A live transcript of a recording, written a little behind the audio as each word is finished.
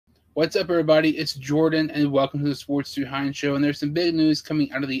What's up, everybody? It's Jordan, and welcome to the Sports 2 Hine Show. And there's some big news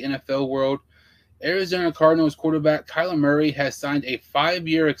coming out of the NFL world. Arizona Cardinals quarterback Kyler Murray has signed a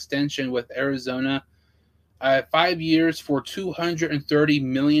 5-year extension with Arizona. 5 years for $230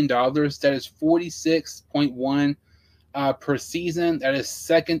 million. That is 46.1 per season. That is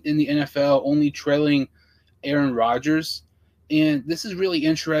second in the NFL, only trailing Aaron Rodgers. And this is really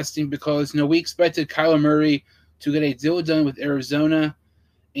interesting because, we expected Kyler Murray to get a deal done with Arizona.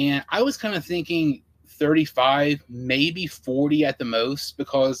 And I was kind of thinking 35, maybe 40 at the most,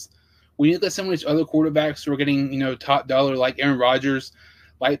 because when you look at some of these other quarterbacks who are getting, top dollar, like Aaron Rodgers,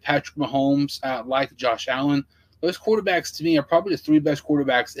 like Patrick Mahomes, like Josh Allen, those quarterbacks to me are probably the three best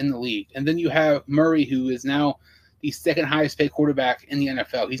quarterbacks in the league. And then you have Murray, who is now the second highest paid quarterback in the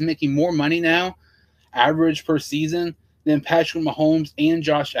NFL. He's making more money now, average per season, than Patrick Mahomes and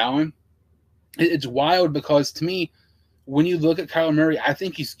Josh Allen. It's wild because, to me, when you look at Kyler Murray, I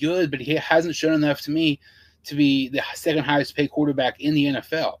think he's good, but he hasn't shown enough to me to be the second highest paid quarterback in the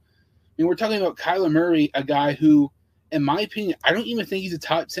NFL. We're talking about Kyler Murray, a guy who, in my opinion, I don't even think he's a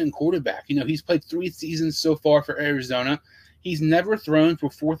top 10 quarterback. He's played 3 seasons so far for Arizona. He's never thrown for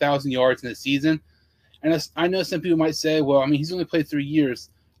 4,000 yards in a season. And I know some people might say, well, he's only played 3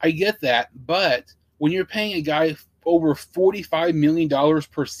 years. I get that, but when you're paying a guy over $45 million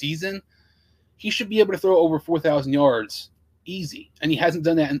per season, he should be able to throw over 4,000 yards easy. And he hasn't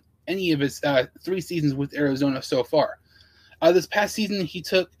done that in any of his 3 seasons with Arizona so far. This past season, he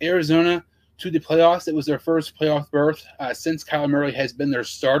took Arizona to the playoffs. It was their first playoff berth since Kyler Murray has been their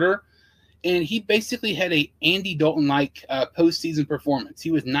starter. And he basically had a Andy Dalton-like postseason performance. He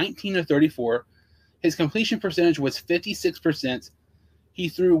was 19 of 34. His completion percentage was 56%. He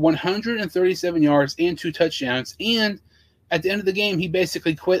threw 137 yards and 2 touchdowns. And at the end of the game, he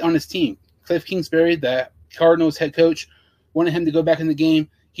basically quit on his team. Cliff Kingsbury, the Cardinals head coach, wanted him to go back in the game.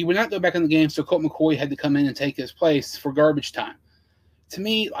 He would not go back in the game, so Colt McCoy had to come in and take his place for garbage time. To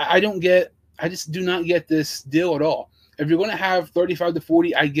me, I just do not get this deal at all. If you're going to have 35 to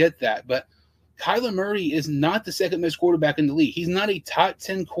 40, I get that. But Kyler Murray is not the second best quarterback in the league. He's not a top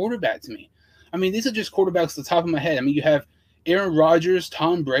 10 quarterback to me. These are just quarterbacks at the top of my head. You have Aaron Rodgers,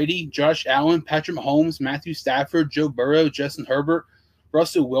 Tom Brady, Josh Allen, Patrick Mahomes, Matthew Stafford, Joe Burrow, Justin Herbert,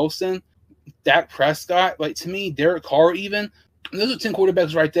 Russell Wilson, Dak Prescott, to me, Derek Carr even. Those are 10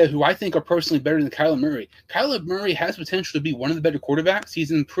 quarterbacks right there who I think are personally better than Kyler Murray. Kyler Murray has potential to be one of the better quarterbacks.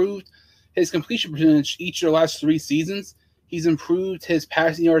 He's improved his completion percentage each of the last 3 seasons. He's improved his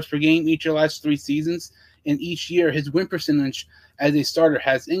passing yards per game each of the last 3 seasons. And each year, his win percentage as a starter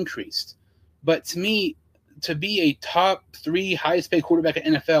has increased. But to me, to be a top 3 highest paid quarterback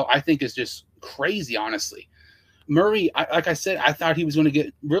in NFL, I think is just crazy, honestly. Murray, like I said, I thought he was going to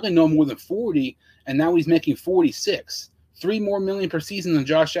get really no more than 40, and now he's making 46. $3 more million per season than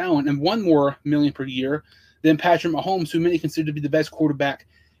Josh Allen, and $1 more million per year than Patrick Mahomes, who many consider to be the best quarterback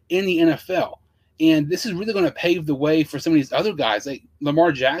in the NFL. And this is really going to pave the way for some of these other guys, like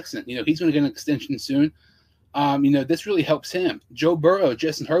Lamar Jackson. He's going to get an extension soon. This really helps him. Joe Burrow,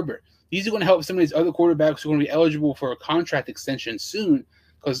 Justin Herbert. These are going to help some of these other quarterbacks who are going to be eligible for a contract extension soon,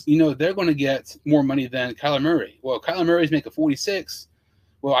 because, they're going to get more money than Kyler Murray. Well, Kyler Murray's making 46.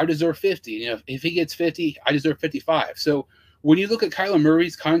 Well, I deserve 50. If he gets 50, I deserve 55. So when you look at Kyler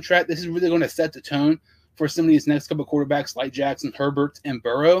Murray's contract, this is really going to set the tone for some of these next couple of quarterbacks like Jackson, Herbert, and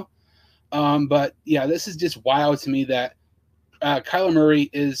Burrow. But, yeah, this is just wild to me that Kyler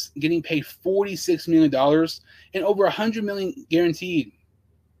Murray is getting paid $46 million and over $100 million guaranteed.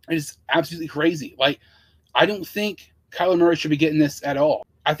 It is absolutely crazy. I don't think Kyler Murray should be getting this at all.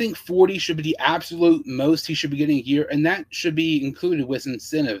 I think 40 should be the absolute most he should be getting a year, and that should be included with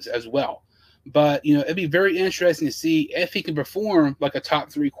incentives as well. But, it'd be very interesting to see if he can perform like a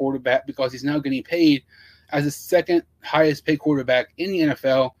top 3 quarterback, because he's now getting paid as the second highest paid quarterback in the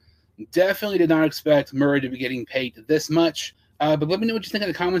NFL. Definitely did not expect Murray to be getting paid this much. But let me know what you think in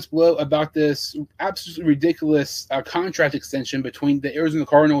the comments below about this absolutely ridiculous contract extension between the Arizona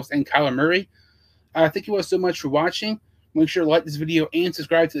Cardinals and Kyler Murray. Thank you all so much for watching. Make sure to like this video and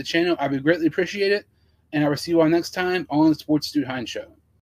subscribe to the channel. I would greatly appreciate it. And I will see you all next time on the Sports 2 Hine Show.